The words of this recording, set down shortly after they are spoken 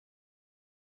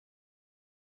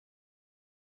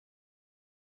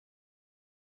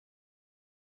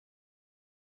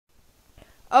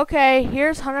Okay,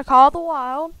 here's Hunter Call of the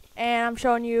Wild, and I'm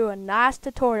showing you a nice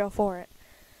tutorial for it.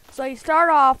 So you start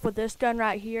off with this gun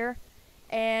right here,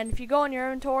 and if you go in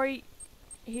your inventory,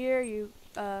 here you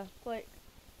click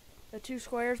the two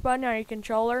squares button on your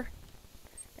controller,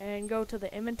 and go to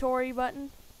the inventory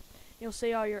button. You'll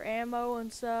see all your ammo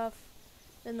and stuff.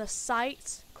 Then the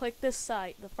sights, click this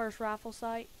sight, the first rifle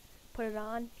sight, put it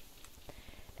on,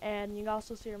 and you can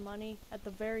also see your money at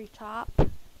the very top,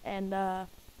 and the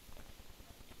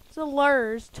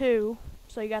lures too.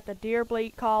 So you got the deer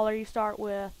bleat collar you start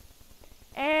with,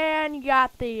 and you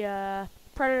got the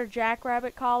predator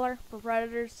jackrabbit collar for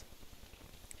predators,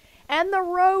 and the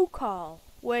row call,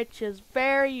 which is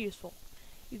very useful.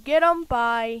 You get them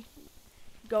by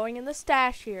going in the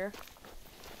stash here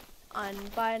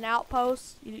by an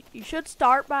outpost. You should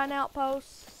start by an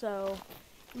outpost, so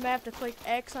you may have to click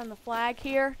X on the flag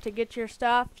here to get your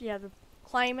stuff. You have to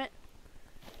claim it.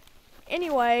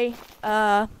 Anyway,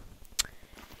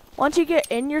 once you get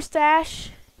in your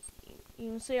stash,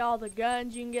 you can see all the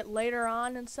guns you can get later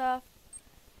on and stuff.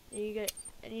 You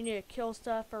need to kill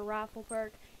stuff for rifle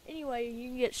perk. Anyway, you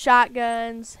can get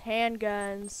shotguns,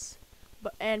 handguns,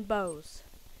 and bows.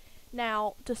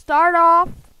 Now, to start off,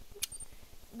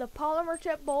 the polymer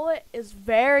tip bullet is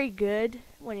very good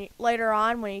later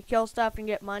on when you kill stuff and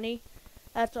get money.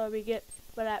 That's what we get.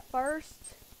 But at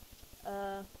first,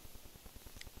 you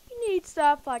need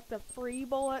stuff like the free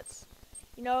bullets.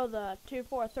 You know, the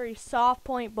 243 soft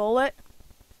point bullet,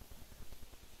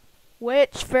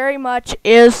 which very much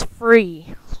is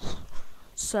free.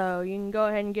 So you can go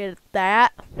ahead and get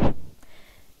that.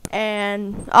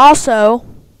 And also,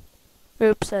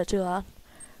 oops, that's too loud.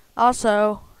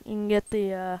 Also, you can get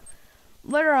the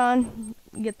later on,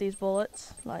 you get these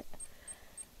bullets.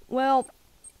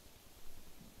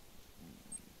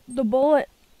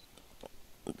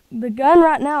 The gun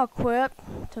right now equipped,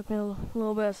 took me a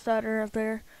little bit of stutter up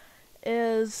there,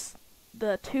 is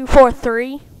the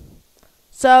 243.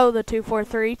 So the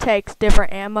 243 takes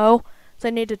different ammo. So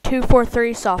I need a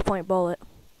 243 soft point bullet.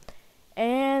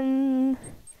 And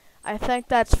I think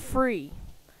that's free.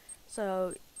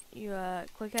 So you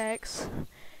click X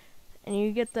and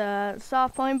you get the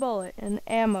soft point bullet and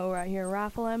ammo right here,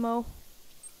 rifle ammo.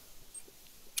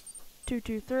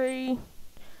 223,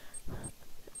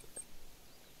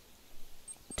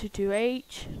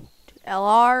 22H,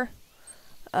 LR.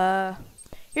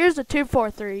 Here's the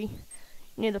 243. You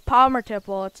need the polymer tip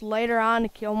bullets later on to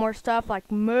kill more stuff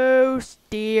like moose,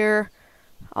 deer,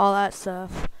 all that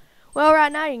stuff. Well,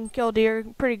 right now you can kill deer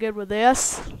pretty good with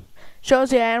this.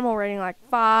 Shows you animal rating like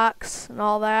fox and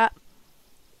all that.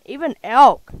 Even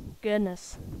elk.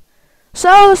 Goodness.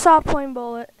 So the soft point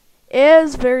bullet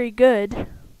is very good.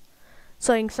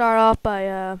 So you can start off by,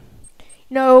 a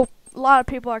lot of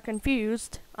people are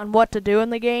confused on what to do in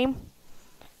the game.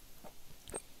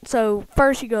 So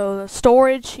first you go to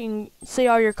storage. You can see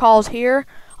all your calls here.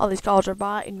 All these calls are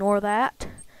bought. Ignore that.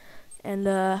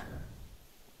 And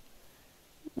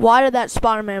why did that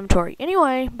spawn in my inventory?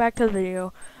 Anyway, back to the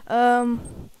video.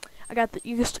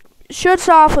 You should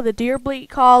start off with the deer bleat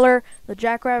collar, the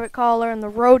jackrabbit collar, and the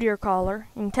roe deer collar.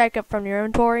 You can take it from your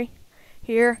inventory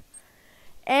here.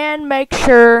 And make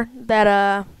sure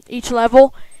that each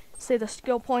level, see the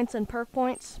skill points and perk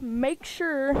points, make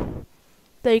sure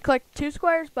that you click two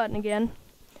squares button again.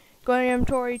 Go in your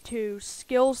inventory to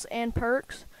skills and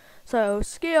perks. So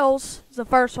skills is the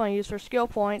first one used for skill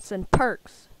points, and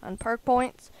perks on perk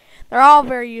points. They're all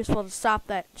very useful to stop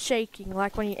that shaking,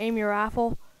 like when you aim your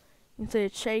rifle, you can see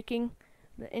it's shaking.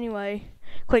 But anyway,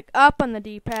 click up on the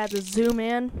D-pad to zoom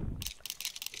in.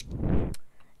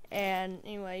 And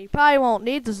anyway, you probably won't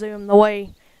need to zoom the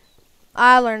way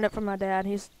I learned it from my dad.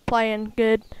 He's playing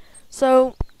good.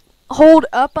 So hold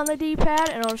up on the D-pad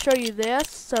and it'll show you this.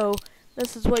 So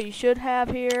this is what you should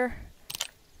have here.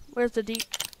 Where's the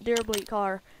deer bleat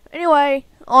collar? Anyway,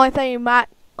 only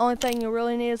thing you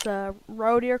really need is a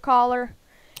roe deer collar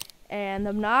and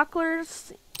the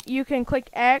binoculars. You can click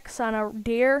X on a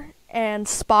deer and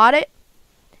spot it,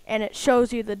 and it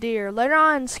shows you the deer. Later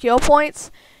on in skill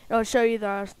points, it'll show you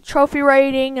the trophy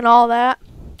rating and all that.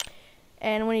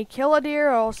 And when you kill a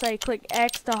deer, it'll say click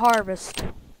X to harvest.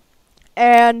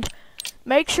 And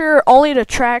make sure only to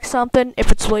track something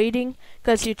if it's bleeding,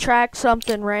 because you track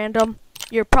something random,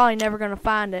 you're probably never going to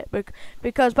find it.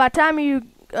 Because by the time you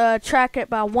track it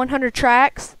by 100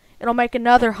 tracks, it'll make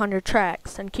another 100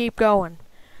 tracks and keep going.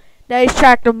 Now he's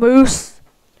tracked a moose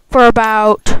for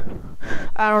about,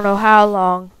 I don't know how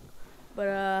long.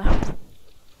 But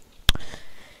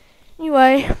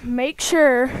anyway, make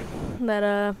sure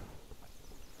that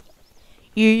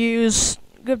you use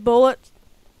good bullets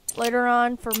later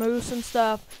on for moose and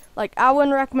stuff. Like, I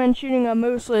wouldn't recommend shooting a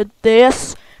moose with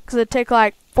this, because it'd take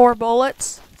like 4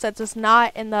 bullets, since it's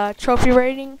not in the trophy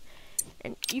rating.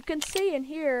 And you can see in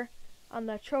here, on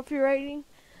the trophy rating,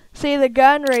 see the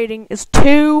gun rating is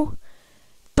 2,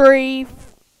 3,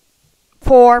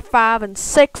 4, 5, and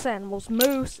 6 animals.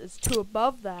 Moose is 2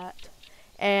 above that.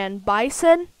 And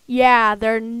bison, yeah,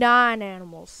 they're 9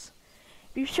 animals.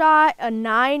 If you shot a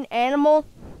 9 animal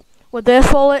with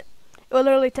this bullet, it would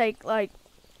literally take like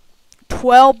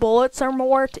 12 bullets or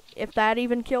more, if that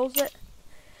even kills it.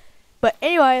 But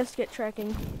anyway, let's get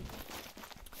trekking.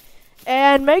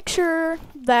 And make sure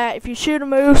that if you shoot a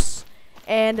moose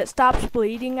and it stops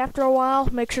bleeding after a while,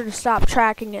 make sure to stop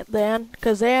tracking it then,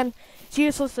 because then it's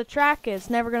useless to track it. It's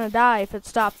never going to die if it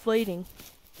stops bleeding.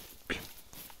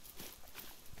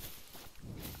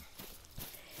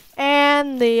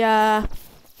 And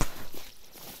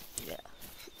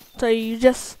so you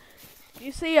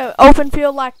see an open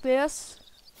field like this,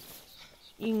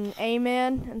 you can aim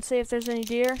in and see if there's any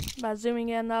deer by zooming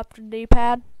in up on the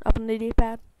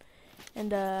D-pad.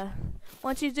 And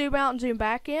once you zoom out and zoom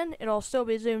back in, it'll still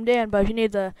be zoomed in. But if you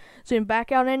need to zoom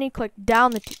back out any, click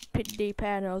down the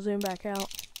D-pad and it'll zoom back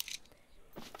out.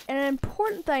 And an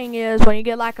important thing is when you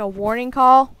get like a warning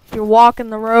call, if you're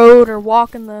walking the road or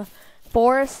walking the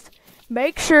forest,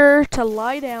 make sure to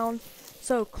lie down.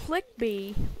 So click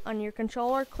B on your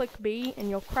controller, click B, and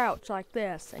you'll crouch like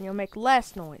this, and you'll make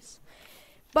less noise.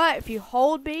 But if you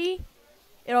hold B,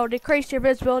 it'll decrease your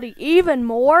visibility even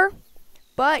more,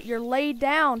 but you're laid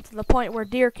down to the point where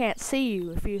deer can't see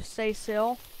you if you stay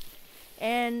still.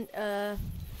 And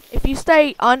if you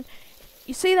stay on,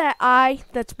 you see that eye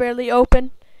that's barely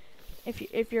open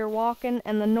if you're walking,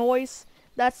 and the noise,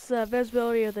 that's the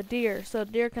visibility of the deer. So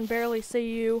deer can barely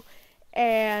see you,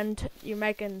 and you're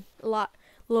making a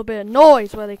little bit of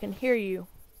noise where they can hear you.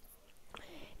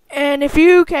 And if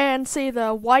you can see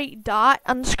the white dot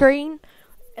on the screen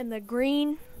and the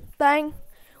green thing,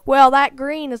 well, that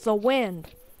green is the wind.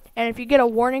 And if you get a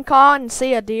warning call and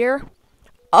see a deer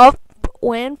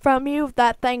upwind from you,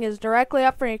 that thing is directly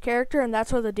up from your character, and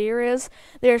that's where the deer is.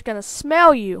 Deer's gonna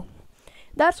smell you.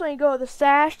 That's when you go to the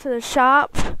stash, to the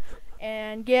shop,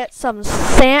 and get some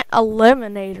scent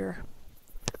eliminator.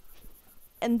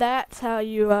 And that's how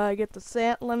you get the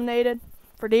scent eliminated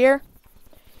for deer.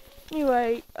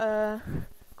 Anyway,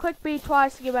 click B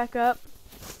twice to get back up.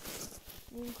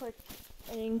 You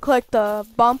can click the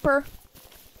bumper.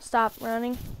 Stop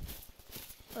running.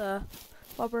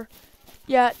 Bumper.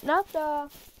 Yeah, not the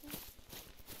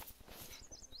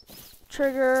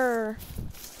trigger.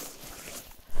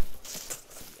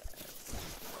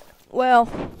 Well,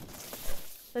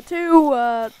 the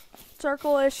 2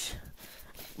 circle-ish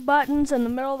buttons in the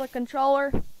middle of the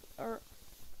controller,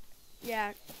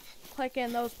 click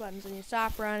in those buttons and you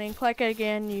stop running. Click it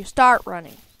again, you start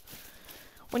running.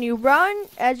 When you run,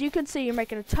 as you can see, you're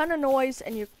making a ton of noise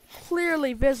and you're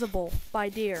clearly visible by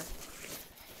deer.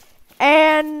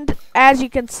 And as you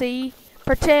can see,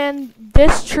 pretend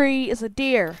this tree is a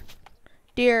deer.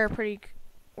 Deer are pretty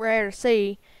rare to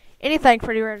see. Anything's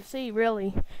pretty rare to see,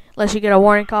 really, unless you get a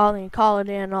warning call and you call it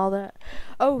in and all that.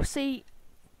 Oh, see,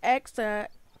 X to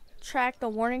track the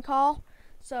warning call.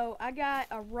 So I got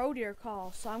a roe deer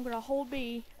call, so I'm going to hold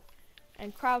B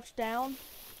and crouch down.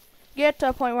 Get to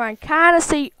a point where I can kind of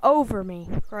see over me,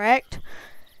 correct?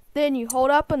 Then you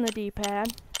hold up on the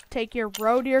D-pad, take your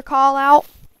roe deer call out,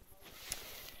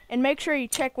 and make sure you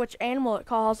check which animal it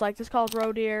calls. Like this calls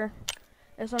roe deer,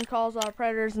 this one calls all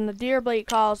predators, and the deer bleat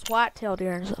calls white-tailed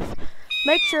deer and stuff.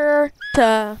 Make sure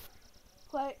to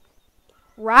click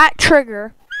right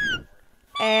trigger,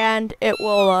 and it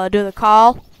will do the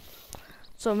call.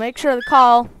 So make sure the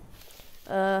call,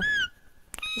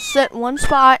 sit in one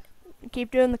spot, and keep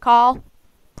doing the call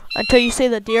until you see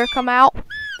the deer come out.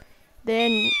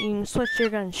 Then you can switch your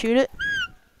gun and shoot it.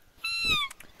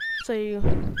 So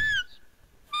you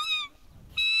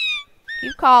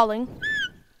keep calling.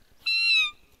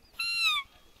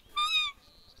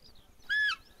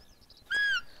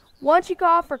 Once you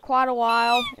call for quite a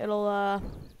while, it'll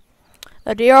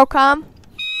the deer will come.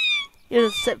 You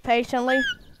just sit patiently.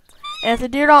 And if the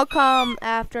deer don't come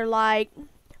after like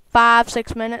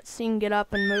 5-6 minutes, you can get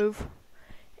up and move.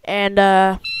 And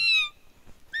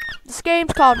this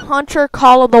game's called Hunter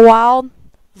Call of the Wild.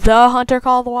 The Hunter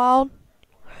Call of the Wild.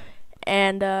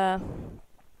 And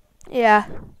yeah.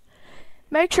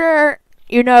 Make sure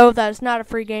you know that it's not a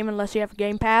free game unless you have a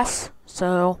Game Pass.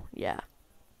 So yeah.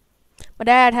 My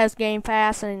dad has Game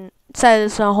Pass and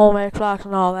says it's on home Xbox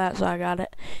and all that, so I got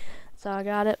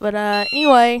it. But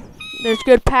anyway, there's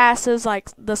good passes like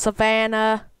the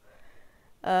Savannah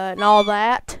and all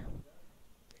that.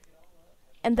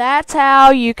 And that's how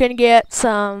you can get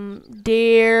some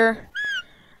deer,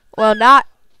 well, not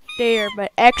deer,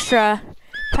 but extra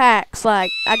packs.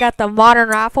 Like, I got the modern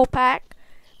rifle pack,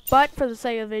 but for the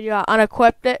sake of the video, I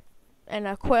unequipped it and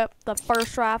equipped the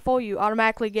first rifle you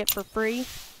automatically get for free.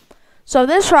 So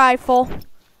this rifle,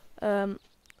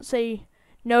 see,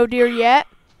 no deer yet.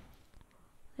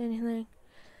 Anything?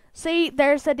 See,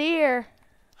 there's a deer.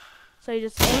 So you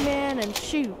just aim in and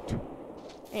shoot.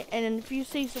 And if you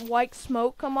see some white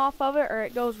smoke come off of it, or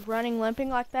it goes running, limping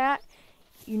like that,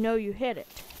 you know you hit it.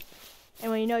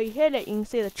 And when you know you hit it, you can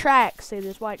see the tracks. See,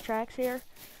 there's white tracks here.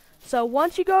 So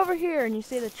once you go over here and you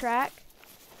see the track,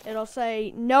 it'll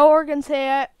say no organs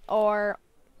hit, or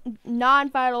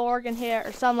non-vital organ hit,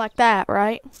 or something like that,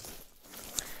 right?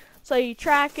 So you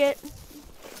track it.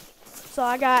 So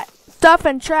I got stuff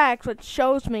in tracks, which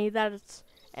shows me that it's,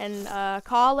 and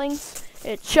callings,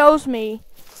 it shows me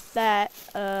that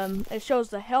it shows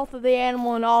the health of the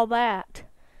animal and all that.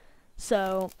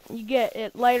 So you get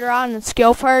it later on in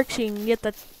skill perks. You can get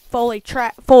the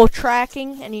full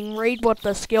tracking, and you can read what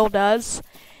the skill does.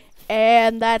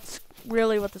 And that's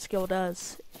really what the skill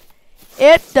does.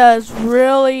 It does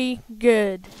really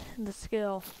good, the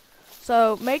skill.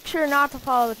 So make sure not to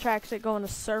follow the tracks that go in a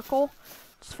circle.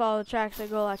 Just follow the tracks that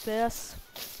go like this.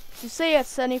 You see it's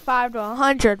 75 to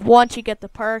 100 once you get the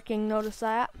perk. You can notice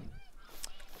that.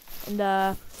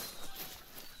 And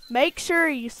make sure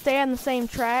you stay on the same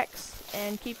tracks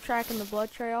and keep tracking the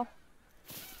blood trail.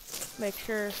 Make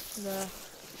sure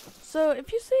so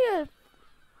if you see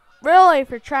if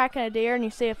you're tracking a deer and you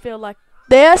see a field like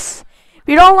this, if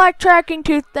you don't like tracking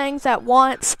two things at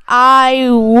once, I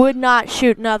would not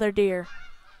shoot another deer.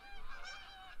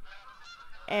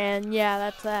 And yeah,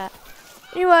 that's that.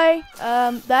 Anyway,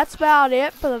 that's about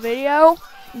it for the video.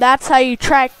 That's how you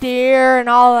track deer and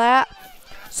all that.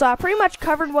 So I pretty much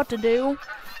covered what to do.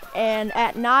 And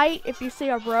at night, if you see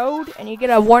a road and you get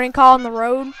a warning call on the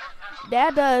road,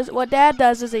 what Dad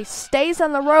does is he stays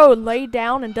on the road, laid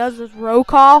down, and does this roll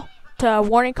call to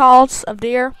warning calls of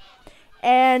deer.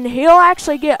 And he'll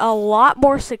actually get a lot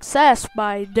more success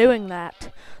by doing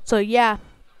that. So yeah.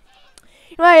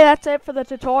 Anyway, that's it for the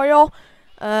tutorial.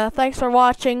 Thanks for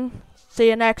watching. See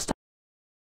you next time.